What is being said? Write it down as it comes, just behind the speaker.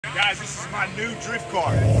Guys, this is my new drift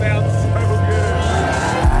car. It sounds so good.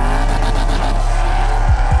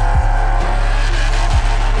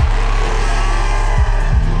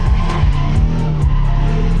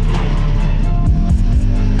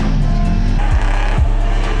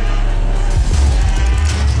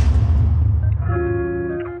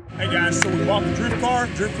 Hey guys, so we bought the drift car,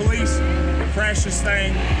 drift police, we crashed this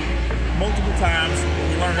thing multiple times,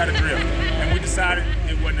 we learned how to drift, and we decided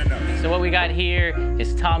it wasn't enough. So what we got here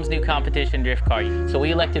is Tom's new competition drift car. So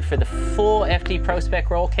we elected for the full FD Pro Spec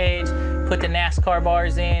roll cage, put the NASCAR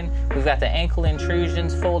bars in, we've got the ankle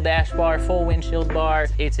intrusions, full dash bar, full windshield bar.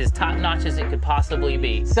 It's as top notch as it could possibly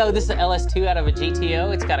be. So this is the LS2 out of a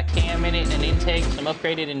GTO. It's got a cam in it and an intake, some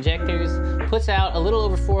upgraded injectors. Puts out a little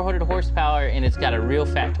over 400 horsepower, and it's got a real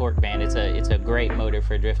fat torque band. It's a great motor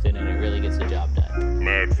for drifting, and it really gets the job done.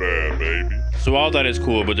 Mad fat, baby. So all that is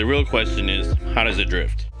cool, but the real question is, how does it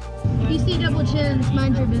drift? If you see double chins,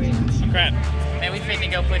 mind your business. Crap. Man, we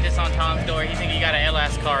finna go put this on Tom's door. He think he got a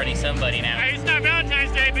LS car and he's somebody now. Hey, it's not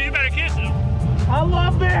Valentine's Day, but you better kiss him. I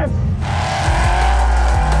love this.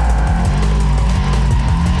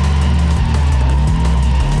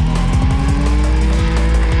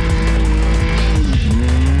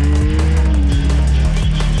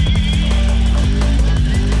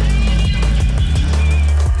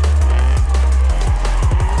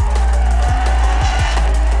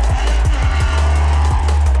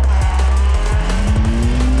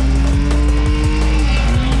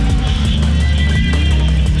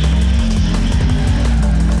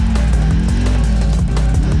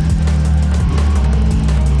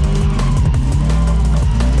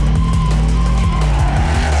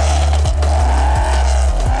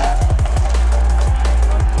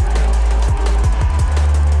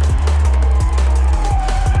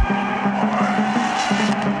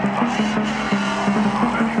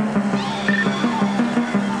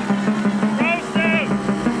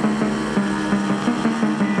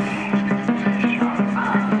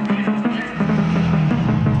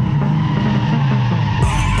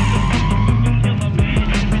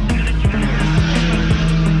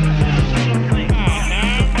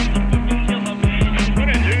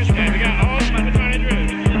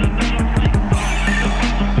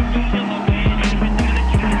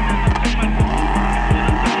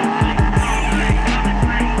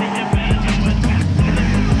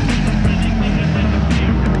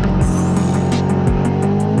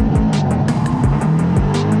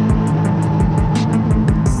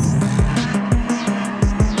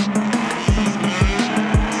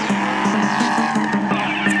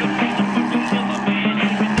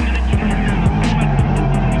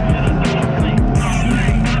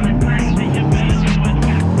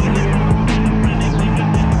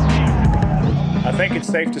 I think it's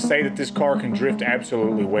safe to say that this car can drift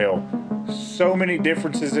absolutely well. So many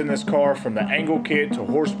differences in this car, from the angle kit to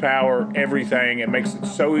horsepower, everything. It makes it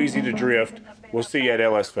so easy to drift. We'll see you at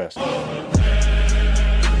LS Fest. What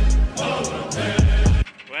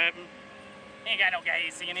happened? Ain't got no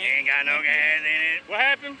gas in it. Ain't got no gas in it. What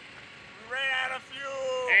happened? We ran out of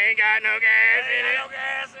fuel. Ain't got no gas in it. No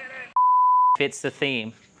gas in it. Fits the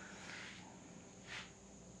theme.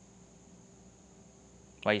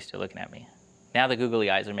 Why are you still looking at me? Now the googly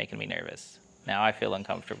eyes are making me nervous. Now I feel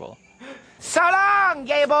uncomfortable. So long,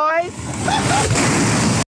 gay boys.